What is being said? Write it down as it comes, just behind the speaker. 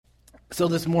So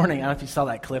this morning, I don't know if you saw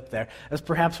that clip there. That's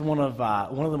perhaps one of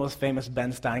the most famous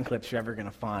Ben Stein clips you're ever going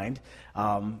to find.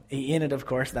 In it, of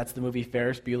course, that's the movie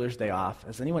Ferris Bueller's Day Off.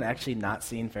 Has anyone actually not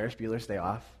seen Ferris Bueller's Day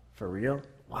Off? For real?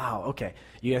 Wow, okay.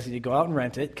 You guys need to go out and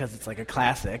rent it because it's like a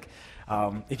classic.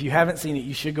 If you haven't seen it,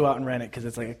 you should go out and rent it because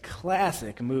it's like a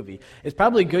classic movie. It's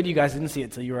probably good you guys didn't see it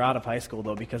until you were out of high school,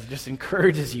 though, because it just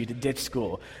encourages you to ditch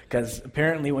school. Because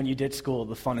apparently when you ditch school,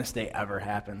 the funnest day ever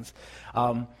happens.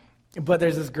 But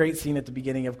there's this great scene at the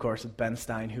beginning, of course, with Ben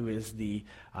Stein, who is the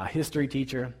history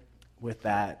teacher with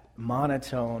that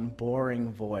monotone,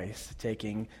 boring voice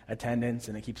taking attendance,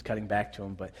 and it keeps cutting back to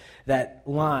him. But that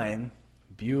line,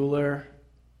 Bueller,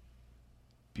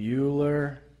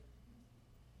 Bueller,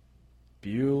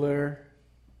 Bueller,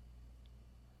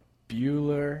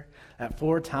 Bueller, at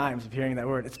 4 times of hearing that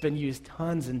word. It's been used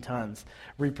tons and tons,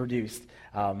 reproduced.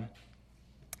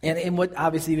 And what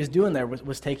obviously he was doing there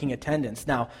was taking attendance.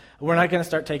 Now, we're not going to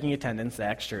start taking attendance at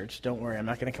Acts Church. Don't worry, I'm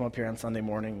not going to come up here on Sunday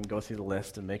morning and go through the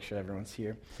list and make sure everyone's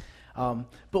here. But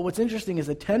what's interesting is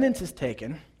attendance is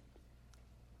taken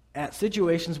at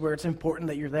situations where it's important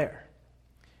that you're there.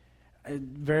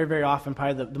 Very, very often,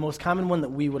 probably the most common one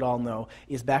that we would all know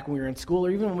is back when we were in school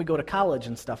or even when we go to college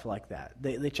and stuff like that.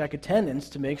 They check attendance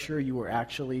to make sure you were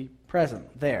actually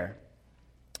present there.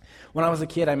 When I was a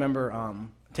kid, I remember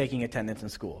taking attendance in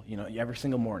school. You know, every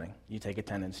single morning you take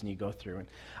attendance and you go through. And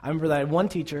I remember that I had one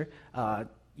teacher,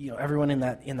 everyone in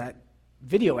that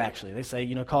video actually, they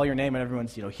say, call your name and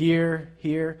everyone's, here,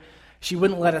 here. She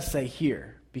wouldn't let us say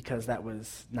here because that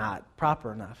was not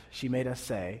proper enough. She made us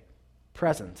say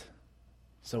present.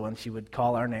 So when she would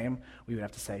call our name, we would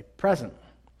have to say present.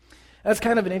 That's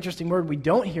kind of an interesting word. We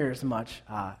don't hear as much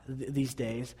these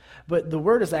days, but the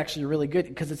word is actually really good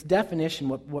because its definition,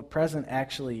 what present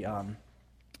actually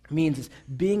means is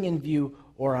being in view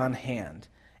or on hand.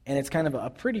 And it's kind of a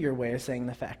prettier way of saying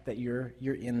the fact that you're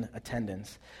in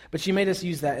attendance. But she made us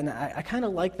use that, and I kind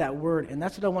of like that word, and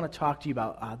that's what I want to talk to you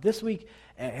about this week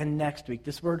and next week,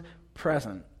 this word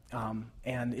present.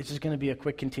 And it's just going to be a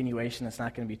quick continuation. It's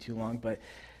not going to be too long, but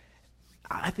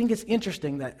I think it's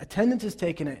interesting that attendance is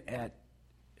taken at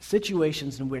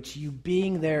situations in which you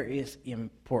being there is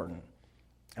important.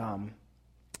 And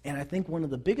I think one of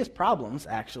the biggest problems,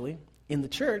 actually, in the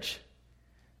church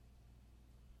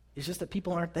is just that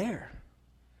people aren't there.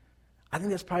 I think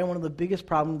that's probably one of the biggest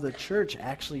problems the church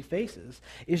actually faces,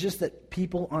 is just that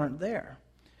people aren't there.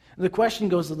 The question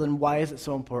goes to then, why is it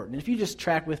so important? If you just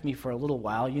track with me for a little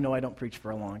while, you know I don't preach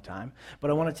for a long time, but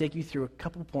I want to take you through a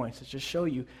couple points to just show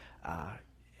you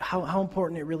how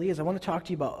important it really is. I want to talk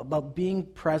to you about being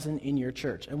present in your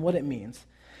church and what it means.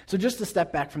 So just to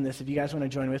step back from this, if you guys want to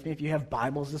join with me, if you have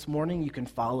Bibles this morning, you can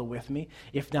follow with me.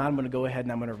 If not, I'm going to go ahead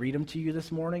and I'm going to read them to you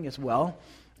this morning as well.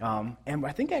 And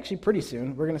I think actually pretty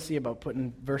soon, we're going to see about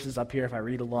putting verses up here if I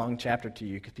read a long chapter to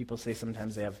you, because people say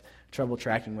sometimes they have trouble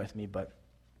tracking with me, but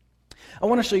I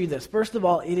want to show you this. First of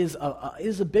all, it is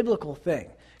a biblical thing,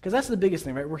 because that's the biggest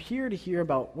thing, right? We're here to hear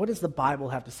about what does the Bible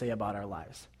have to say about our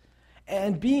lives.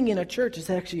 And being in a church is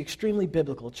actually extremely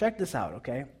biblical. Check this out,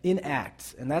 okay? In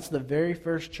Acts, and that's the very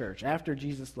first church. After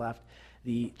Jesus left,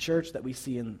 the church that we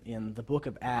see in the book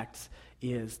of Acts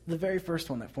is the very first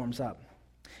one that forms up.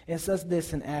 And it says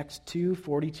this in Acts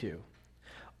 2:42.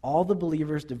 All the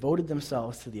believers devoted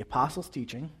themselves to the apostles'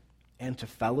 teaching and to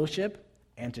fellowship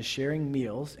and to sharing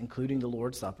meals, including the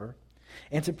Lord's Supper,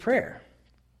 and to prayer.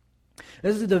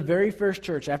 This is the very first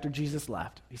church after Jesus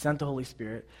left. He sent the Holy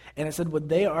Spirit, and it said what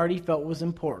they already felt was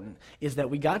important is that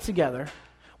we got together,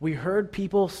 we heard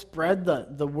people spread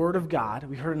the word of God,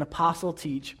 we heard an apostle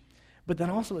teach, but then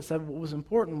also it said what was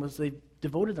important was they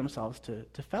devoted themselves to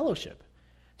fellowship,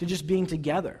 to just being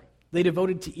together. They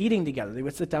devoted to eating together. They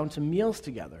would sit down to meals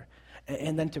together,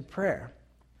 and then to prayer.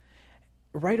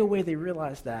 Right away they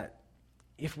realized that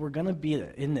if we're going to be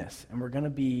in this, and we're going to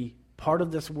be part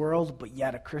of this world, but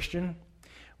yet a Christian,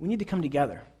 we need to come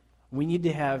together. We need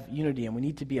to have unity, and we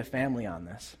need to be a family on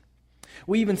this.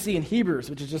 We even see in Hebrews,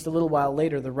 which is just a little while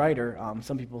later, the writer,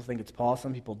 some people think it's Paul,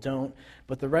 some people don't,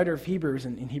 but the writer of Hebrews,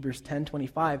 in Hebrews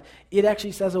 10:25, it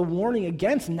actually says a warning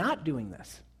against not doing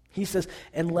this. He says,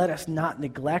 and let us not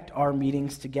neglect our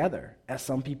meetings together, as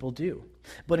some people do,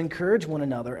 but encourage one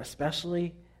another,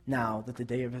 especially now that the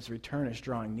day of his return is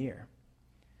drawing near.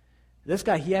 This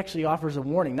guy, he actually offers a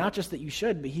warning, not just that you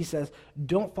should, but he says,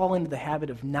 don't fall into the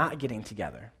habit of not getting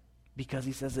together, because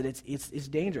he says that it's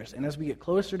dangerous. And as we get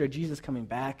closer to Jesus coming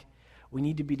back, we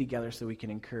need to be together so we can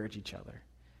encourage each other.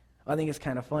 I think it's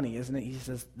kind of funny, isn't it? He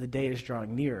says the day is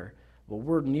drawing nearer. Well,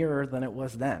 we're nearer than it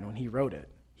was then when he wrote it.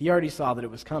 He already saw that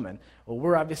it was coming. Well,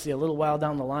 we're obviously a little while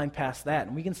down the line past that,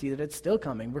 and we can see that it's still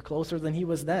coming. We're closer than he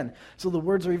was then. So the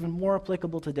words are even more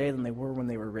applicable today than they were when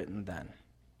they were written then.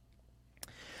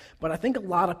 But I think a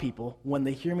lot of people, when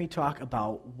they hear me talk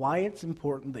about why it's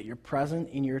important that you're present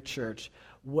in your church,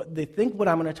 what I'm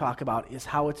going to talk about is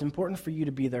how it's important for you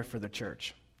to be there for the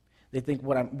church. They think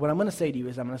what I'm going to say to you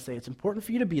is I'm going to say it's important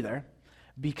for you to be there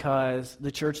because the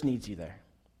church needs you there.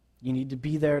 You need to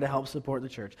be there to help support the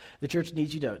church. The church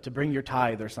needs you to bring your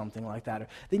tithe or something like that. Or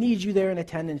they need you there in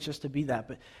attendance just to be that.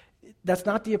 But that's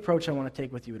not the approach I want to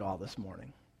take with you at all this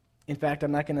morning. In fact,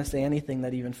 I'm not going to say anything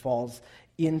that even falls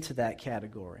into that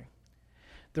category.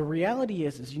 The reality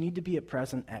is you need to be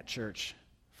present at church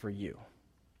for you.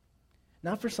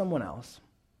 Not for someone else.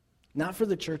 Not for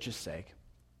the church's sake.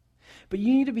 But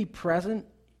you need to be present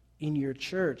in your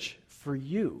church for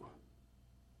you.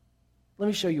 Let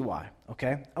me show you why,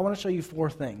 okay? I want to show you 4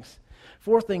 things.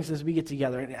 4 things as we get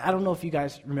together. And I don't know if you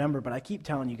guys remember, but I keep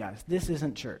telling you guys, this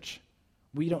isn't church.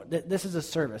 This is a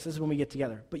service. This is when we get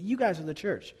together. But you guys are the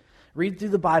church. Read through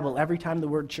the Bible. Every time the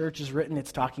word church is written,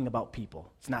 it's talking about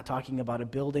people. It's not talking about a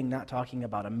building, not talking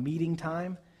about a meeting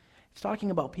time. It's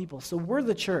talking about people. So we're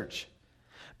the church.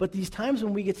 But these times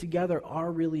when we get together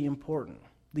are really important.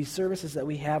 These services that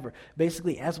we have are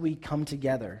basically as we come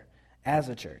together as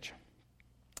a church.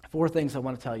 4 things I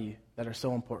want to tell you that are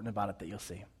so important about it that you'll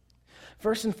see.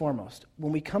 First and foremost,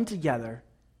 when we come together,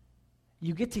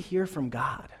 you get to hear from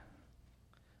God.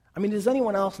 I mean, does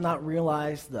anyone else not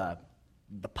realize the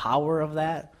power of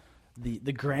that,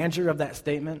 the grandeur of that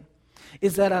statement?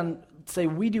 Is that on, say,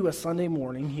 we do a Sunday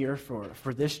morning here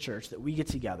for this church that we get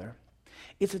together.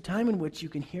 It's a time in which you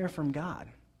can hear from God.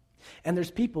 And there's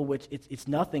people, which it's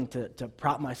nothing to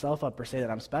prop myself up or say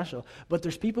that I'm special, but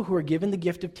there's people who are given the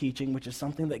gift of teaching, which is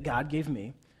something that God gave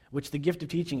me, which the gift of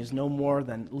teaching is no more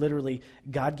than literally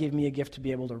God gave me a gift to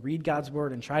be able to read God's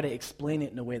word and try to explain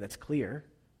it in a way that's clear.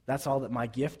 That's all that my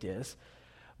gift is.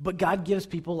 But God gives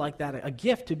people like that a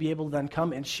gift to be able to then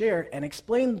come and share and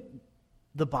explain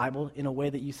the Bible in a way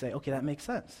that you say, okay, that makes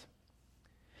sense.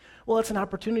 Well, it's an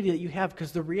opportunity that you have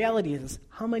because the reality is,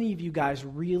 how many of you guys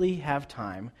really have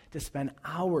time to spend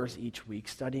hours each week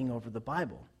studying over the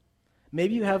Bible?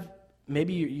 Maybe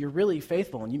you're really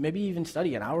faithful and maybe you even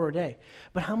study an hour a day.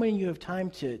 But how many of you have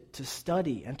time to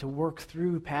study and to work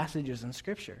through passages in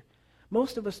Scripture?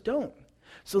 Most of us don't.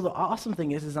 So the awesome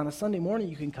thing is on a Sunday morning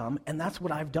you can come, and that's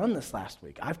what I've done this last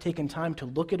week. I've taken time to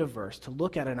look at a verse, to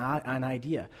look at an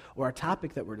idea or a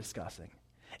topic that we're discussing,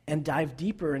 and dive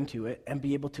deeper into it and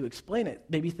be able to explain it,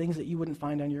 maybe things that you wouldn't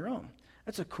find on your own.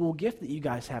 That's a cool gift that you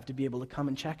guys have to be able to come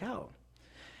and check out.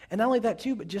 And not only that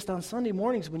too, but just on Sunday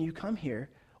mornings when you come here,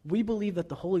 we believe that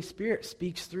the Holy Spirit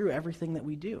speaks through everything that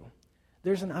we do.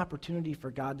 There's an opportunity for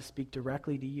God to speak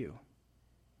directly to you.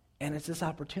 And it's this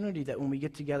opportunity that when we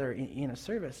get together in a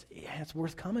service, it's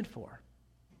worth coming for.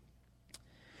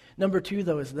 Number 2,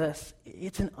 though, is this.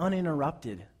 It's an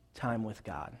uninterrupted time with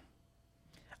God.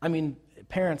 I mean,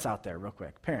 parents out there, real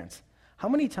quick. Parents, how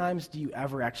many times do you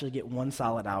ever actually get 1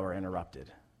 solid hour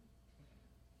interrupted?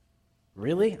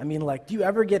 Really? I mean, do you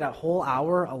ever get a whole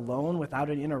hour alone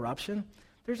without an interruption?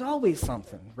 There's always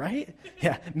something, right?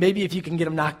 Yeah, maybe if you can get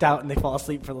them knocked out and they fall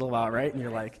asleep for a little while, right? And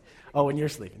you're like, oh, when you're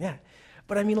sleeping, yeah.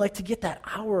 But I mean, to get that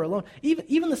hour alone,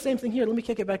 even the same thing here, let me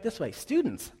kick it back this way.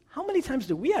 Students, how many times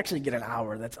do we actually get an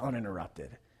hour that's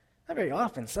uninterrupted? Not very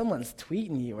often. Someone's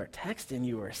tweeting you or texting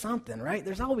you or something, right?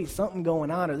 There's always something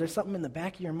going on or there's something in the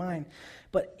back of your mind.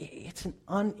 But it's an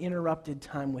uninterrupted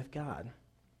time with God.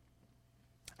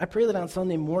 I pray that on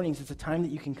Sunday mornings it's a time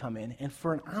that you can come in and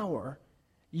for an hour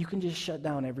you can just shut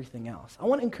down everything else. I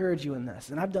want to encourage you in this,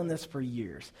 and I've done this for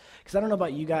years. Because I don't know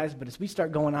about you guys, but as we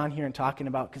start going on here and talking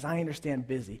about, because I understand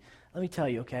busy, let me tell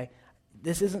you, okay,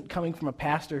 this isn't coming from a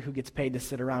pastor who gets paid to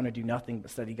sit around and do nothing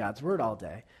but study God's word all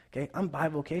day. Okay, I'm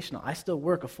bivocational. I still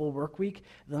work a full work week,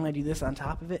 then I do this on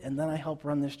top of it, and then I help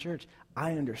run this church.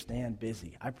 I understand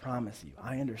busy. I promise you,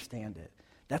 I understand it.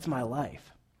 That's my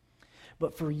life.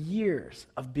 But for years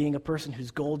of being a person who's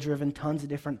goal-driven, tons of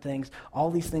different things, all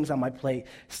these things on my plate,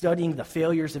 studying the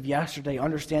failures of yesterday,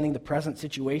 understanding the present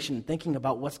situation, and thinking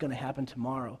about what's going to happen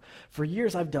tomorrow, for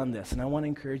years I've done this, and I want to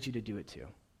encourage you to do it too.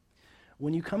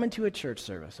 When you come into a church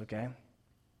service, okay,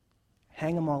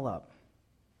 hang them all up.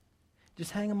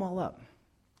 Just hang them all up.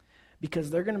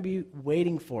 Because they're going to be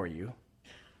waiting for you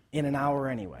in an hour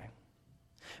anyway.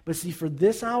 But see, for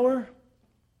this hour,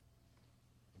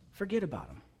 forget about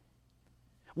them.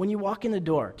 When you walk in the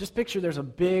door, just picture there's a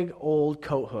big old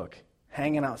coat hook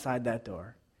hanging outside that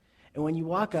door. And when you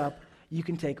walk up, you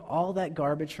can take all that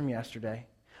garbage from yesterday,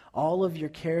 all of your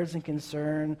cares and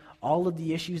concern, all of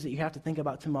the issues that you have to think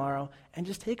about tomorrow, and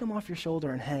just take them off your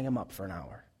shoulder and hang them up for an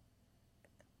hour.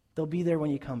 They'll be there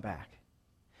when you come back.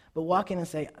 But walk in and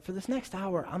say, for this next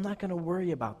hour, I'm not going to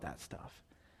worry about that stuff.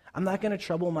 I'm not going to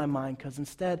trouble my mind, because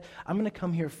instead, I'm going to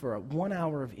come here for 1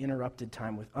 hour of uninterrupted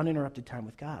time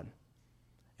with God,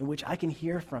 in which I can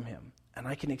hear from him and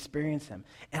I can experience him.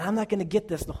 And I'm not going to get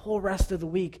this the whole rest of the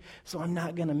week, so I'm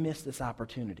not going to miss this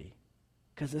opportunity,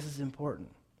 because this is important.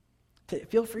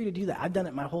 Feel free to do that. I've done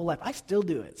it my whole life. I still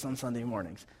do it some Sunday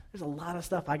mornings. There's a lot of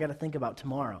stuff I got to think about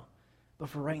tomorrow. But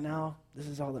for right now, this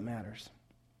is all that matters.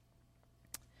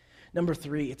 Number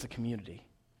 3, it's a community.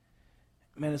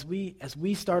 Man, as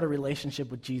we start a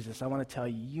relationship with Jesus, I want to tell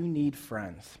you, you need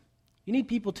friends. You need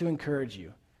people to encourage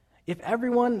you. If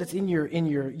everyone that's in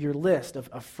your list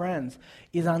of friends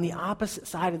is on the opposite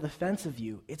side of the fence of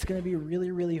you, it's going to be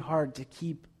really, really hard to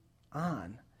keep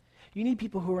on. You need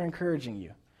people who are encouraging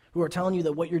you, who are telling you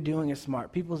that what you're doing is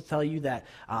smart. People who tell you that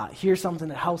here's something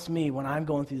that helps me when I'm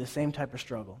going through the same type of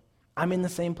struggle. I'm in the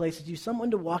same place as you.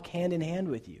 Someone to walk hand in hand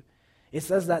with you. It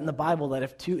says that in the Bible,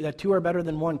 that two are better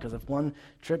than one, because if one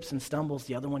trips and stumbles,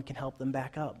 the other one can help them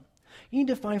back up. You need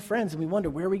to find friends, and we wonder,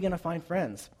 where are we going to find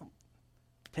friends?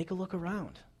 Take a look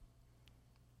around.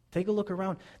 Take a look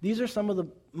around. These are some of the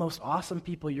most awesome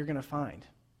people you're going to find.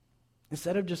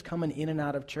 Instead of just coming in and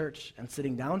out of church and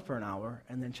sitting down for an hour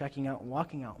and then checking out and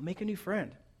walking out, make a new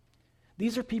friend.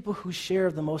 These are people who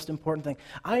share the most important thing.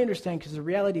 I understand, because the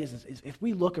reality is if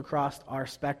we look across our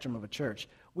spectrum of a church,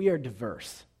 we are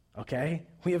diverse. Okay?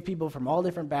 We have people from all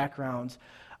different backgrounds,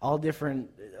 all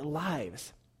different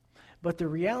lives. But the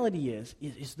reality is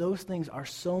those things are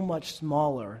so much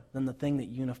smaller than the thing that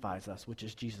unifies us, which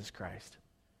is Jesus Christ.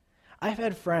 I've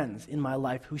had friends in my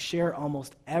life who share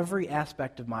almost every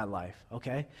aspect of my life,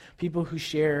 okay? People who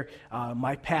share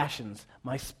my passions,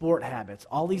 my sport habits,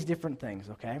 all these different things,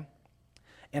 okay?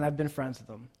 And I've been friends with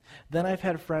them. Then I've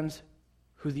had friends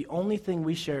who the only thing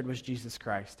we shared was Jesus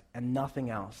Christ and nothing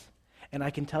else. And I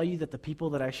can tell you that the people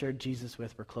that I shared Jesus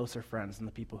with were closer friends than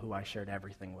the people who I shared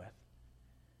everything with.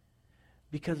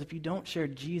 Because if you don't share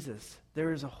Jesus,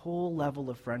 there is a whole level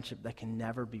of friendship that can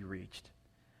never be reached.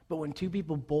 But when two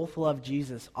people both love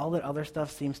Jesus, all that other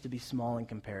stuff seems to be small in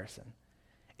comparison.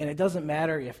 And it doesn't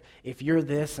matter if you're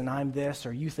this and I'm this,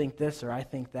 or you think this or I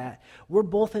think that. We're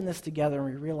both in this together,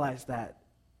 and we realize that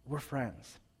we're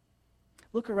friends.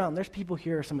 Look around. There's people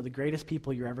here, some of the greatest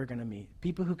people you're ever going to meet.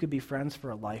 People who could be friends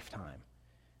for a lifetime.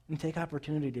 And take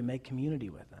opportunity to make community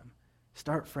with them.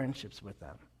 Start friendships with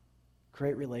them.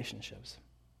 Create relationships.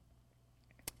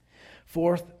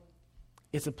 4th,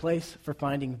 it's a place for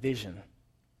finding vision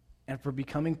and for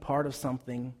becoming part of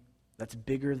something that's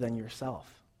bigger than yourself.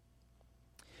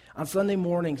 On Sunday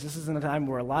mornings, this is a time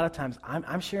where a lot of times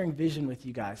I'm sharing vision with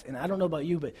you guys. And I don't know about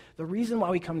you, but the reason why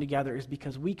we come together is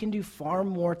because we can do far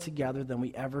more together than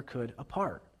we ever could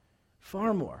apart.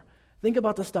 Far more. Think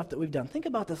about the stuff that we've done. Think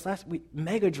about this last week,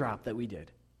 Mega Drop that we did.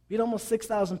 We had almost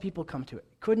 6,000 people come to it.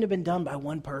 Couldn't have been done by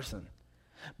one person.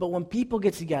 But when people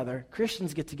get together,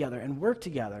 Christians get together and work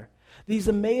together, these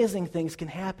amazing things can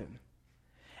happen.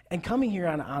 And coming here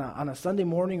on a Sunday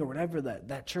morning or whatever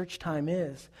that church time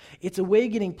is, it's a way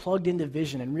of getting plugged into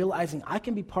vision and realizing I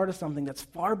can be part of something that's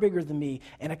far bigger than me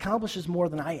and accomplishes more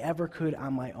than I ever could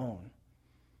on my own.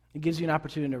 It gives you an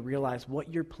opportunity to realize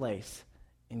what your place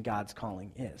in God's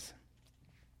calling is.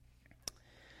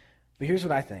 But here's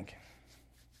what I think.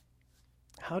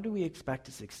 How do we expect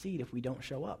to succeed if we don't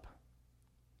show up?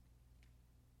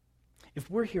 If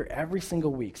we're here every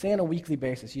single week, say on a weekly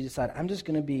basis, you decide, I'm just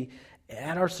going to be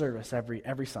at our service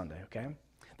every Sunday, okay?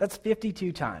 That's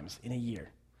 52 times in a year.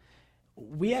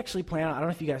 We actually plan out, I don't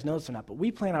know if you guys know this or not, but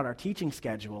we plan out our teaching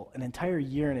schedule an entire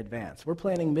year in advance. We're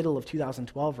planning middle of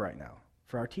 2012 right now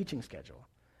for our teaching schedule.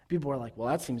 People are like, well,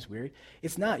 that seems weird.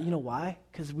 It's not. You know why?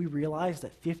 Because we realize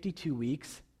that 52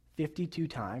 weeks, 52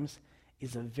 times,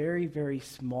 is a very, very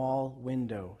small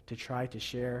window to try to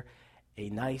share a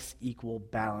nice, equal,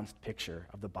 balanced picture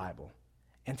of the Bible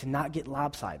and to not get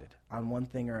lopsided on one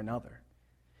thing or another.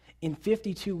 In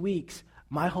 52 weeks,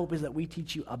 my hope is that we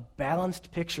teach you a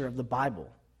balanced picture of the Bible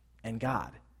and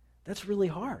God. That's really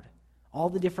hard. All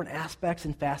the different aspects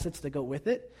and facets that go with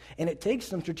it. And it takes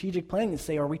some strategic planning to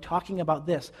say, are we talking about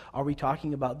this? Are we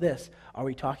talking about this? Are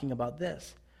we talking about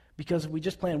this? Because if we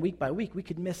just plan week by week, we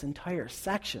could miss entire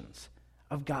sections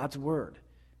of God's Word.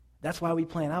 That's why we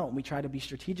plan out and we try to be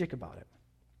strategic about it.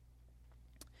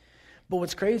 But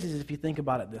what's crazy is if you think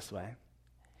about it this way,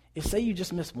 is say you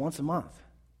just miss once a month.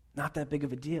 Not that big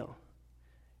of a deal.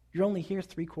 You're only here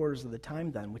 3/4 of the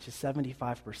time then, which is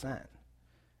 75%. And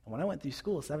when I went through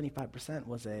school, 75%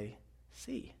 was a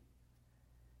C.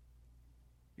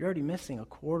 you're already missing a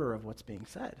quarter of what's being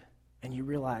said. And you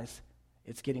realize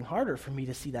it's getting harder for me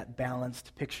to see that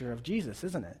balanced picture of Jesus,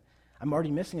 isn't it? I'm already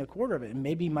missing a quarter of it, and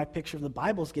maybe my picture of the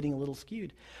Bible is getting a little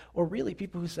skewed. Or really,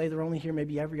 people who say they're only here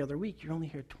maybe every other week, you're only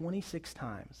here 26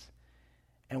 times.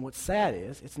 And what's sad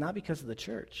is, it's not because of the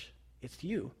church, it's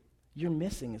you. You're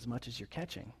missing as much as you're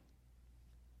catching.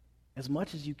 As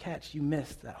much as you catch, you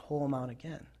miss that whole amount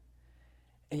again.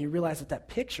 And you realize that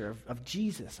picture of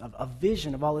Jesus, of a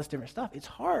vision of all this different stuff, it's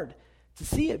hard to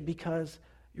see it because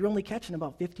you're only catching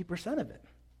about 50% of it.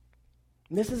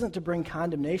 And this isn't to bring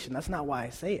condemnation. That's not why I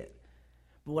say it.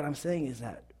 But what I'm saying is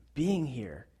that being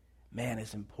here, man,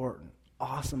 is important.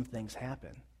 Awesome things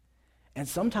happen. And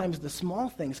sometimes the small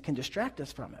things can distract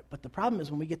us from it. But the problem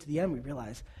is when we get to the end, we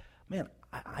realize, man,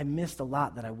 I missed a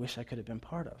lot that I wish I could have been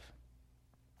part of.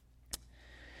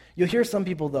 You'll hear some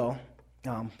people, though,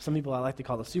 some people I like to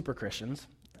call the super Christians,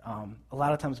 a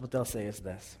lot of times what they'll say is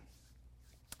this: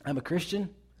 I'm a Christian,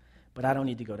 but I don't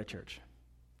need to go to church.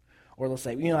 Or they'll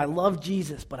say, I love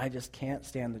Jesus, but I just can't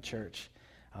stand the church.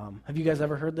 Have you guys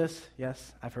ever heard this?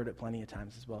 Yes, I've heard it plenty of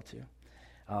times as well, too.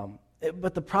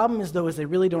 But the problem is, though, is they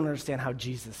really don't understand how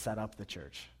Jesus set up the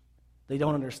church. They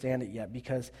don't understand it yet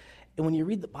because when you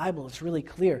read the Bible, it's really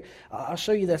clear. I'll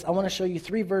show you this. I want to show you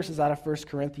 3 verses out of 1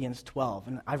 Corinthians 12.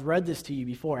 And I've read this to you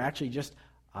before, actually just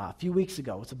a few weeks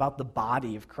ago. It's about the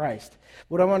body of Christ.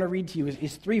 What I want to read to you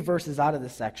is 3 verses out of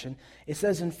this section. It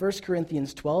says in 1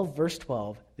 Corinthians 12, verse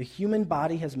 12, the human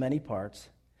body has many parts,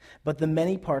 but the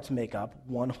many parts make up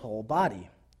one whole body.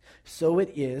 So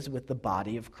it is with the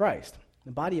body of Christ.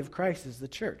 The body of Christ is the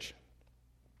church.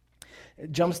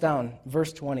 It jumps down,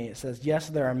 verse 20, it says, yes,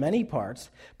 there are many parts,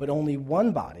 but only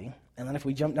one body. And then if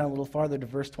we jump down a little farther to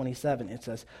verse 27, it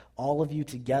says, all of you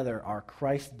together are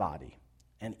Christ's body,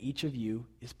 and each of you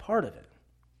is part of it.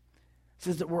 It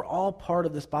says that we're all part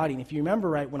of this body. And if you remember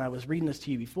right when I was reading this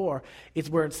to you before, it's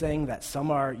where it's saying that some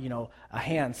are, a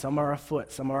hand, some are a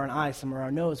foot, some are an eye, some are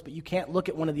our nose. But you can't look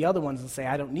at one of the other ones and say,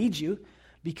 I don't need you,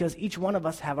 because each one of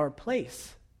us have our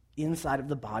place inside of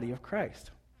the body of Christ.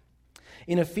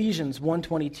 In Ephesians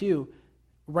 1:22,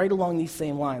 right along these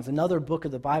same lines, another book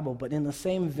of the Bible, but in the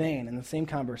same vein, in the same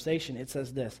conversation, it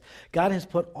says this: God has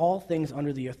put all things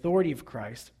under the authority of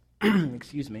Christ, and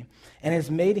has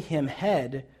made him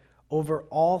head over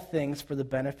all things for the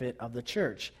benefit of the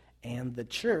church, and the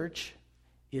church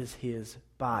is his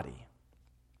body.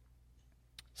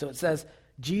 So it says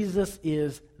Jesus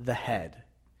is the head.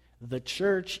 The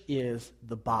church is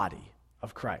the body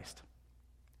of Christ.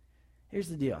 Here's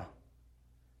the deal.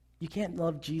 You can't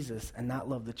love Jesus and not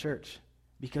love the church,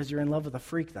 because you're in love with a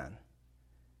freak then.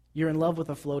 You're in love with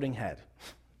a floating head,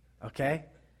 okay?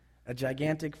 A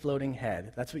gigantic floating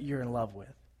head. That's what you're in love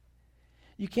with.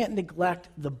 You can't neglect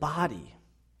the body.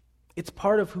 It's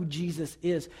part of who Jesus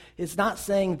is. It's not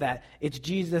saying that it's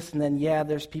Jesus and then,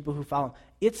 there's people who follow him.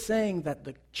 It's saying that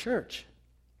the church,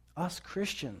 us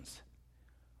Christians,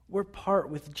 we're part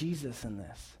with Jesus in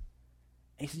this.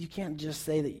 And he says you can't just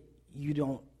say that you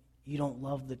don't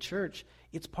love the church.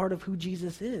 It's part of who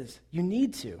Jesus is. You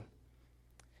need to.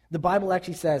 The Bible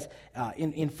actually says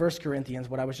in 1 Corinthians,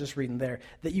 what I was just reading there,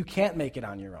 that you can't make it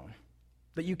on your own.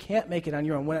 That you can't make it on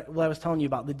your own. When I was telling you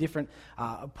about the different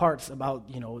parts about,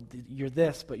 you're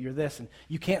this, but you're this. And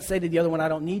you can't say to the other one, I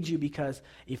don't need you, because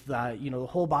if, the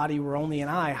whole body were only an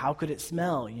eye, how could it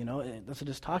smell? That's what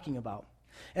it's talking about.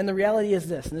 And the reality is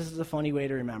this, and this is a funny way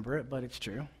to remember it, but it's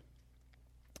true.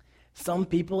 Some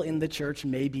people in the church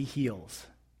may be heels,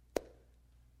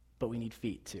 but we need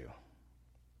feet too.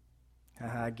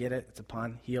 I get it. It's a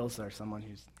pun. Heels are someone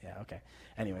who's, okay.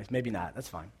 Anyways, maybe not. That's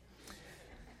fine.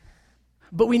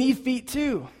 But we need feet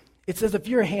too. It says if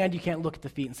you're a hand, you can't look at the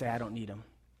feet and say, I don't need them.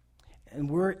 And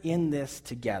we're in this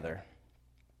together.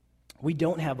 We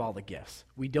don't have all the gifts.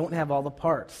 We don't have all the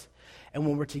parts. And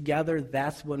when we're together,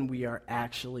 that's when we are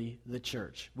actually the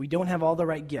church. We don't have all the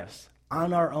right gifts.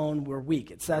 On our own, we're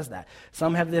weak. It says that.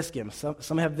 Some have this gift.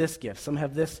 Some have this gift. Some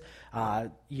have this,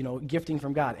 gifting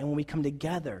from God. And when we come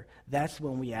together, that's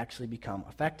when we actually become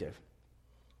effective.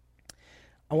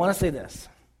 I want to say this.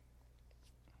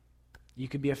 You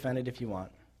could be offended if you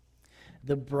want.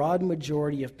 The broad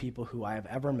majority of people who I have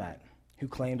ever met who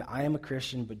claimed I am a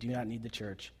Christian but do not need the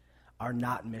church are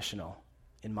not missional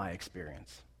in my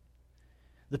experience.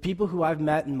 The people who I've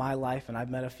met in my life, and I've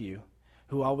met a few,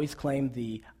 who always claim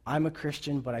I'm a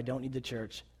Christian but I don't need the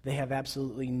church, they have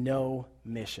absolutely no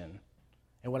mission.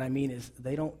 And what I mean is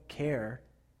they don't care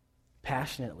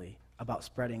passionately about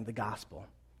spreading the gospel.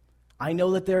 I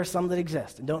know that there are some that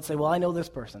exist, and don't say, well, I know this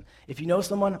person. If you know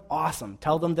someone, awesome.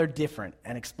 Tell them they're different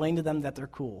and explain to them that they're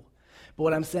cool. But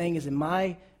what I'm saying is in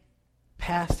my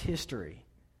past history,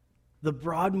 The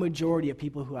broad majority of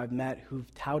people who I've met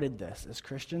who've touted this as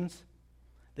Christians,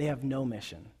 they have no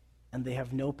mission and they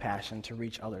have no passion to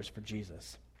reach others for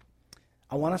Jesus.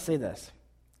 I want to say this.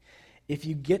 If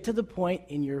you get to the point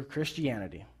in your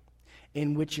Christianity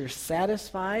in which you're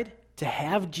satisfied to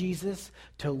have Jesus,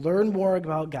 to learn more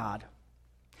about God,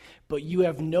 but you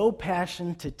have no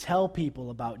passion to tell people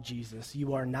about Jesus,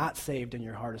 you are not saved and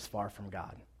your heart is far from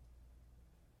God.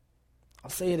 I'll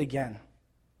say it again.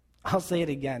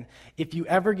 If you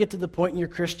ever get to the point in your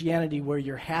Christianity where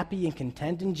you're happy and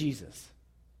content in Jesus,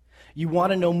 you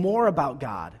want to know more about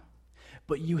God,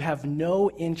 but you have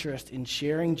no interest in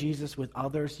sharing Jesus with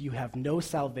others, you have no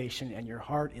salvation, and your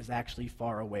heart is actually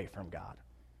far away from God.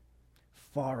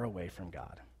 Far away from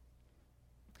God.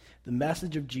 The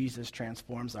message of Jesus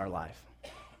transforms our life.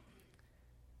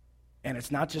 And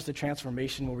it's not just a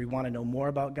transformation where we want to know more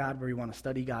about God, where we want to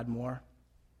study God more,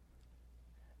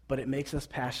 but it makes us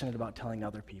passionate about telling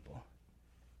other people.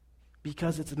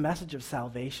 Because it's a message of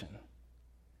salvation.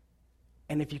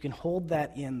 And if you can hold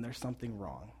that in, there's something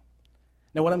wrong.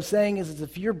 Now, what I'm saying is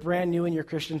if you're brand new in your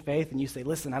Christian faith and you say,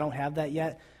 listen, I don't have that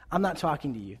yet, I'm not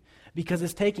talking to you because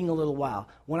it's taking a little while.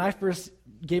 When I first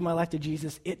gave my life to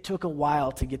Jesus, it took a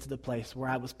while to get to the place where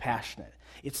I was passionate.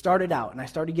 It started out, and I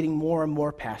started getting more and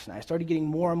more passionate. I started getting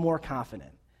more and more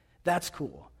confident. That's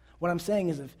cool. What I'm saying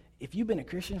is if you've been a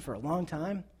Christian for a long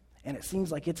time and it seems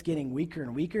like it's getting weaker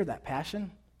and weaker, that passion,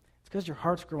 it's because your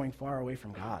heart's growing far away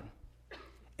from God.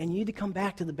 And you need to come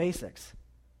back to the basics.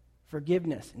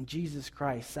 Forgiveness in Jesus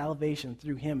Christ, salvation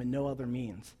through him and no other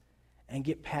means, and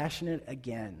get passionate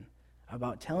again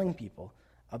about telling people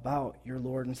about your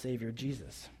Lord and Savior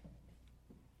Jesus.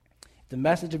 If the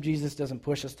message of Jesus doesn't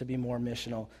push us to be more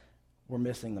missional, we're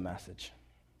missing the message.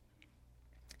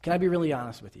 Can I be really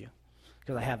honest with you?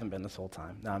 Because I haven't been this whole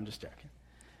time. No, I'm just joking.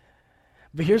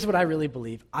 But here's what I really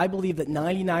believe. I believe that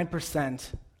 99%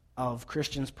 of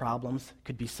Christians' problems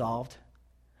could be solved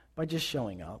by just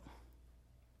showing up.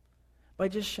 By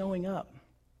just showing up.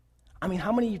 I mean,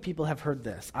 how many of you people have heard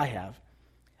this? I have.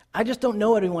 I just don't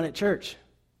know anyone at church.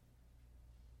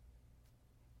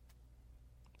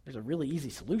 There's a really easy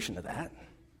solution to that.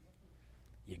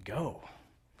 You go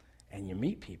and you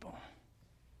meet people.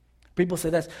 People say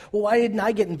this, well, why didn't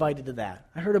I get invited to that?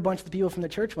 I heard a bunch of the people from the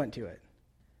church went to it.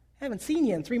 I haven't seen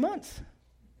you in 3 months.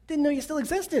 Didn't know you still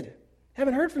existed.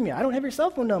 Haven't heard from you. I don't have your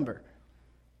cell phone number.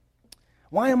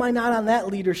 Why am I not on that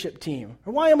leadership team?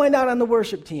 Or why am I not on the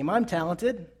worship team? I'm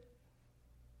talented.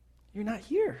 You're not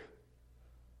here.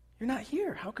 You're not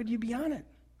here. How could you be on it?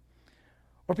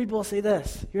 Or people will say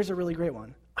this. Here's a really great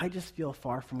one. I just feel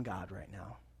far from God right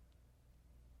now.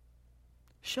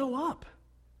 Show up.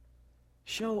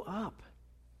 Show up.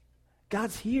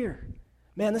 God's here.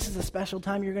 Man, this is a special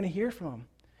time you're going to hear from him.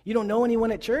 You don't know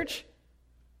anyone at church?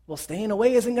 Well, staying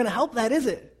away isn't going to help that, is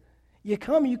it? You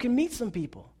come, you can meet some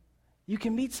people. You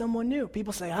can meet someone new.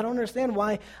 People say, I don't understand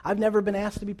why I've never been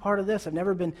asked to be part of this. I've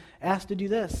never been asked to do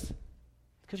this.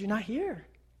 Because you're not here.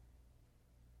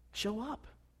 Show up.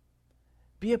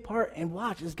 Be a part and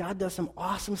watch as God does some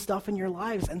awesome stuff in your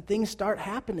lives and things start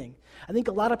happening. I think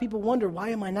a lot of people wonder, why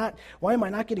am I not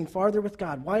getting farther with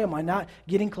God? Why am I not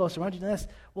getting closer? Why don't you do this?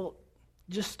 Well,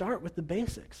 just start with the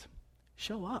basics.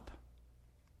 Show up.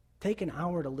 Take an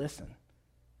hour to listen.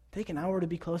 Take an hour to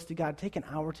be close to God. Take an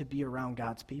hour to be around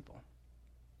God's people.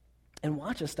 And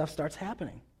watch as stuff starts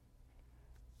happening.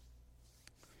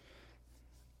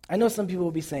 I know some people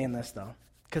will be saying this, though,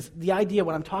 because the idea,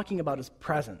 what I'm talking about, is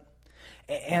present.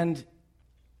 And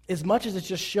as much as it's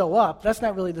just show up, that's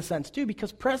not really the sense, too,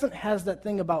 because present has that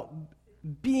thing about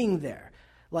being there,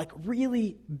 like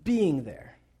really being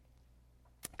there.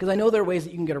 Because I know there are ways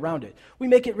that you can get around it. We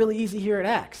make it really easy here at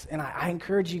Acts, and I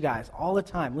encourage you guys all the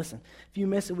time. Listen, if you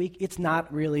miss a week, it's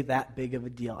not really that big of a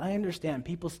deal. I understand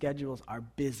people's schedules are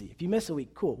busy. If you miss a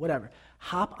week, cool, whatever.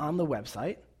 Hop on the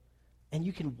website, and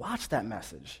you can watch that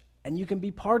message, and you can be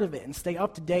part of it and stay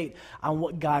up to date on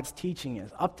what God's teaching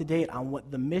is, up to date on what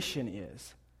the mission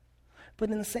is. But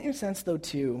in the same sense, though,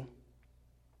 too,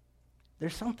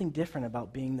 there's something different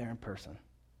about being there in person.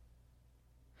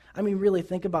 I mean, really,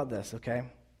 think about this, okay?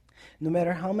 No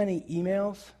matter how many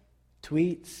emails,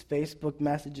 tweets, Facebook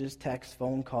messages, texts,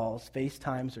 phone calls,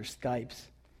 FaceTimes, or Skypes,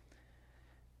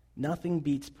 nothing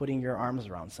beats putting your arms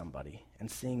around somebody and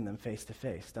seeing them face to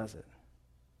face, does it?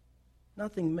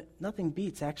 Nothing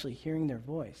beats actually hearing their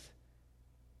voice.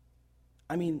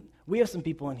 I mean, we have some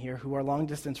people in here who are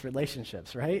long-distance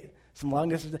relationships, right? Some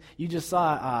long-distance. You just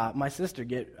saw my sister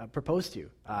get proposed to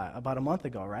about a month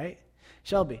ago, right?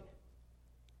 Shelby,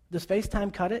 does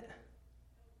FaceTime cut it?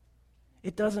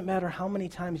 It doesn't matter how many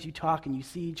times you talk and you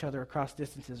see each other across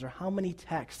distances or how many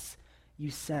texts you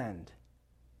send.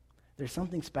 There's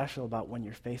something special about when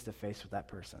you're face to face with that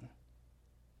person.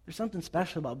 There's something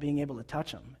special about being able to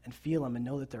touch them and feel them and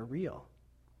know that they're real.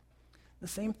 The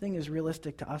same thing is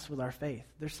realistic to us with our faith.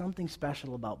 There's something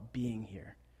special about being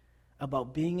here,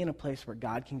 about being in a place where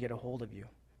God can get a hold of you.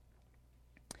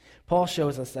 Paul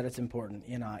shows us that it's important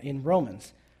in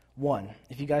Romans 1.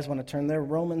 If you guys want to turn there,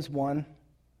 Romans 1.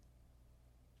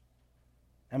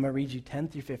 I'm going to read you 10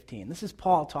 through 15. This is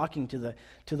Paul talking to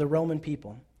the Roman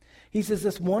people. He says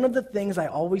this, one of the things I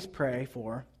always pray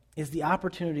for is the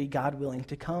opportunity, God willing,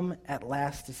 to come at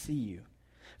last to see you.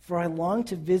 For I long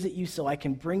to visit you so I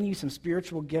can bring you some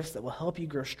spiritual gifts that will help you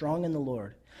grow strong in the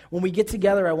Lord. When we get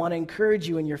together, I want to encourage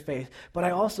you in your faith, but I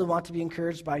also want to be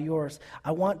encouraged by yours.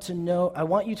 I want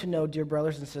you to know, dear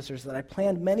brothers and sisters, that I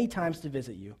planned many times to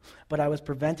visit you, but I was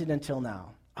prevented until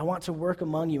now. I want to work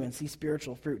among you and see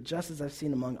spiritual fruit, just as I've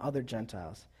seen among other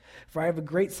Gentiles. For I have a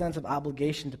great sense of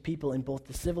obligation to people in both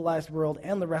the civilized world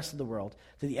and the rest of the world,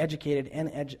 to the educated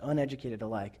and uneducated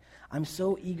alike. I'm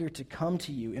so eager to come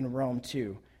to you in Rome,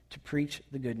 too, to preach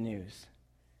the good news.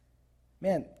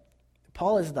 Man,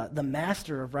 Paul is the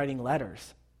master of writing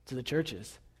letters to the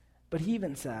churches. But he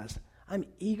even says, I'm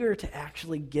eager to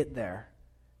actually get there,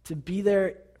 to be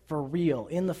there for real,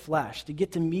 in the flesh, to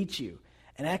get to meet you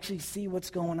and actually see what's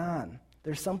going on.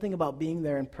 There's something about being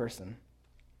there in person.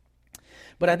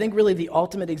 But I think really the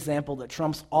ultimate example that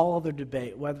trumps all other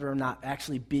debate, whether or not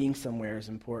actually being somewhere is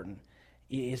important,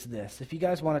 is this. If you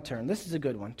guys want to turn, this is a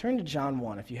good one. Turn to John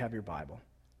 1 if you have your Bible.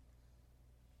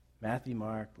 Matthew,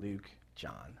 Mark, Luke,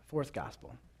 John, fourth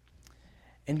gospel.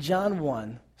 In John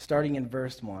 1, starting in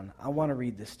verse 1, I want to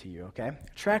read this to you, okay?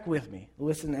 Track with me.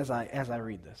 Listen as I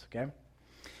read this, okay?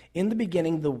 In the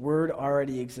beginning, the Word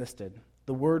already existed.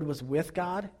 The Word was with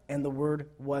God, and the Word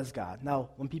was God. Now,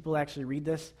 when people actually read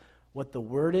this, what the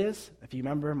Word is, if you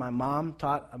remember, my mom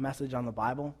taught a message on the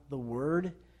Bible. The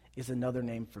Word is another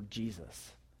name for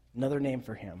Jesus, another name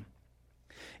for him.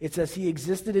 It says, he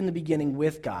existed in the beginning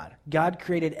with God. God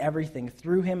created everything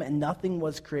through him, and nothing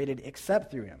was created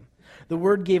except through him. The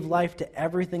Word gave life to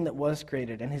everything that was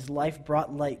created, and his life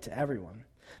brought light to everyone.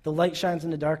 The light shines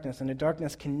in the darkness, and the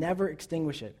darkness can never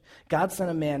extinguish it. God sent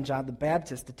a man, John the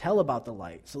Baptist, to tell about the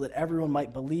light, so that everyone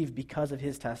might believe because of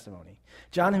his testimony.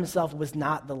 John himself was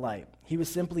not the light. He was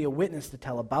simply a witness to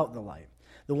tell about the light.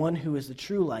 The one who is the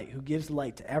true light, who gives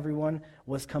light to everyone,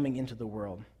 was coming into the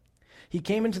world. He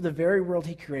came into the very world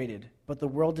he created, but the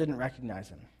world didn't recognize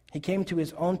him. He came to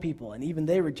his own people, and even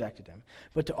they rejected him.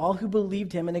 But to all who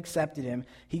believed him and accepted him,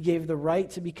 he gave the right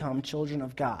to become children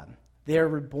of God. They are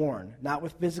reborn, not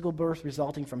with physical birth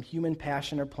resulting from human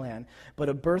passion or plan, but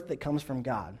a birth that comes from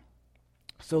God.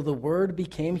 So the Word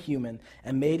became human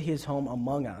and made his home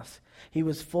among us. He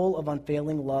was full of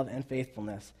unfailing love and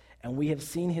faithfulness, and we have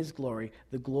seen his glory,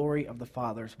 the glory of the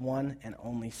Father's one and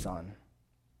only Son.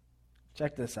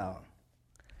 Check this out.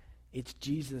 It's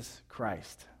Jesus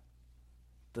Christ,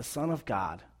 the Son of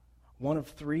God, one of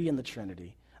three in the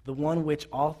Trinity, the one which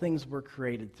all things were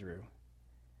created through.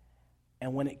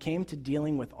 And when it came to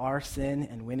dealing with our sin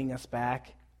and winning us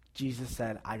back, Jesus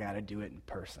said, I got to do it in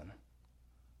person.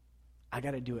 I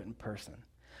got to do it in person.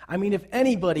 I mean, if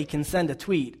anybody can send a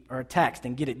tweet or a text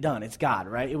and get it done, it's God,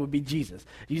 right? It would be Jesus.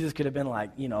 Jesus could have been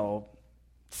like,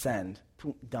 send,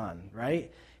 done,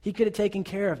 right? He could have taken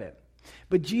care of it.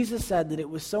 But Jesus said that it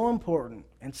was so important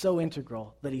and so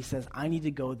integral that he says, I need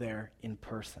to go there in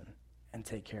person and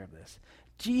take care of this.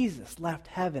 Jesus left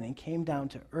heaven and came down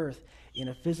to earth in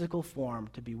a physical form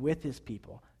to be with his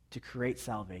people, to create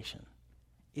salvation.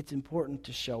 It's important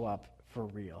to show up for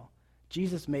real.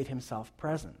 Jesus made himself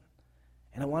present.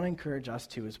 And I want to encourage us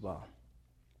to as well.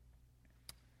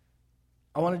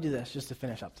 I want to do this just to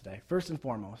finish up today. First and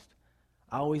foremost,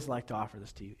 I always like to offer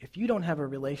this to you. If you don't have a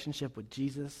relationship with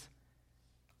Jesus,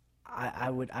 I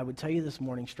would tell you this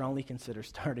morning, strongly consider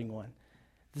starting one.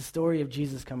 The story of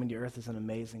Jesus coming to earth is an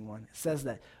amazing one. It says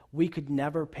that we could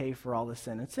never pay for all the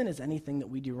sin. And sin is anything that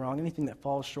we do wrong, anything that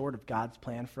falls short of God's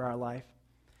plan for our life.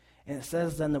 And it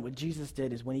says then that what Jesus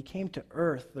did is when he came to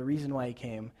earth, the reason why he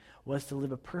came was to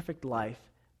live a perfect life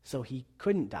so he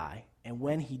couldn't die. And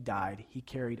when he died, he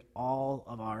carried all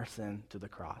of our sin to the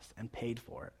cross and paid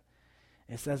for it.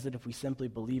 And it says that if we simply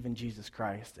believe in Jesus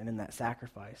Christ and in that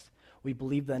sacrifice, we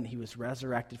believe then he was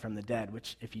resurrected from the dead,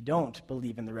 which if you don't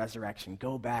believe in the resurrection,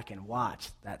 go back and watch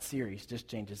that series. Just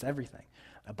changes everything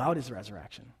about his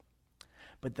resurrection.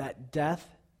 But that death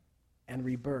and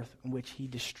rebirth in which he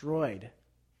destroyed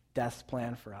death's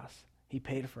plan for us. He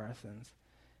paid for our sins.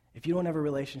 If you don't have a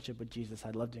relationship with Jesus,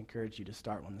 I'd love to encourage you to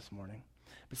start one this morning.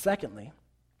 But secondly,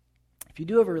 if you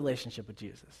do have a relationship with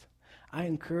Jesus, I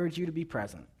encourage you to be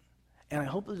present And I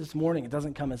hope that this morning it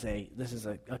doesn't come as this is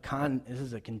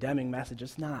a condemning message.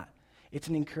 It's not. It's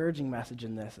an encouraging message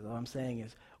in this. What I'm saying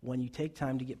is when you take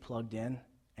time to get plugged in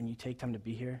and you take time to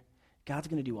be here, God's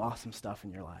going to do awesome stuff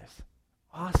in your lives.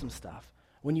 Awesome stuff.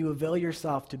 When you avail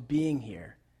yourself to being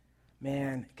here,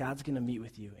 man, God's going to meet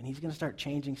with you, and he's going to start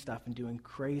changing stuff and doing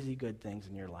crazy good things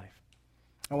in your life.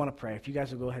 I want to pray. If you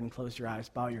guys will go ahead and close your eyes,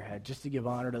 bow your head, just to give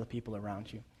honor to the people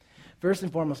around you. First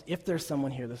and foremost, if there's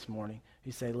someone here this morning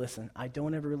who say, listen, I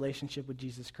don't have a relationship with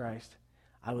Jesus Christ,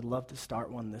 I would love to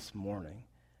start one this morning.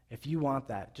 If you want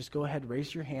that, just go ahead,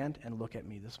 raise your hand, and look at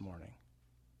me this morning.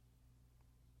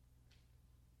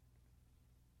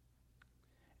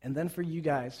 And then for you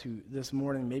guys who this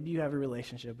morning, maybe you have a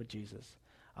relationship with Jesus,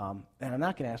 and I'm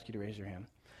not going to ask you to raise your hand,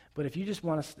 but if you just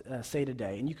want to say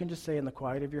today, and you can just say in the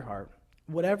quiet of your heart,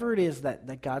 whatever it is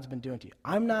that God's been doing to you,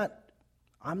 I'm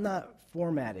not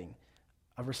formatting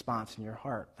a response in your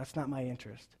heart. That's not my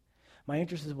interest. My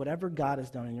interest is whatever God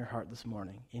has done in your heart this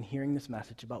morning in hearing this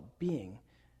message about being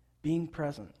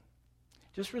present.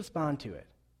 Just respond to it.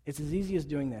 It's as easy as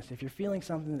doing this. If you're feeling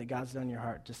something that God's done in your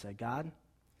heart, just say, God,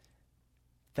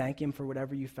 thank him for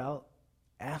whatever you felt.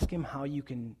 Ask him how you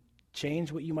can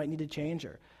change what you might need to change,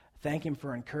 or thank him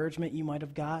for encouragement you might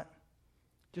have got.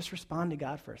 Just respond to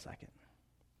God for a second.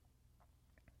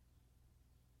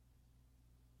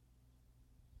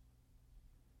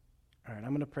 All right,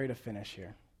 I'm going to pray to finish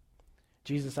here.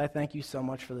 Jesus, I thank you so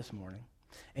much for this morning.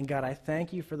 And God, I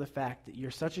thank you for the fact that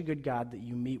you're such a good God that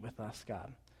you meet with us,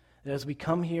 God. That as we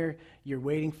come here, you're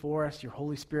waiting for us, your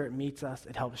Holy Spirit meets us,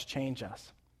 it helps change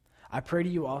us. I pray to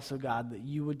you also, God, that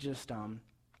you would just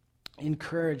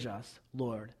encourage us,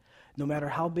 Lord, no matter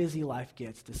how busy life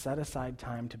gets, to set aside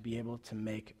time to be able to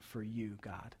make for you,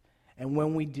 God. And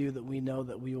when we do, that we know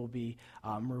that we will be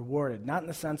rewarded, not in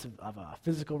the sense of a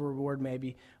physical reward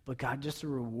maybe, but God, just a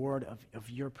reward of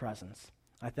your presence.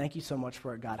 I thank you so much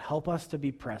for it, God. Help us to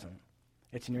be present.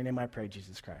 It's in your name I pray,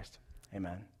 Jesus Christ.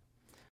 Amen.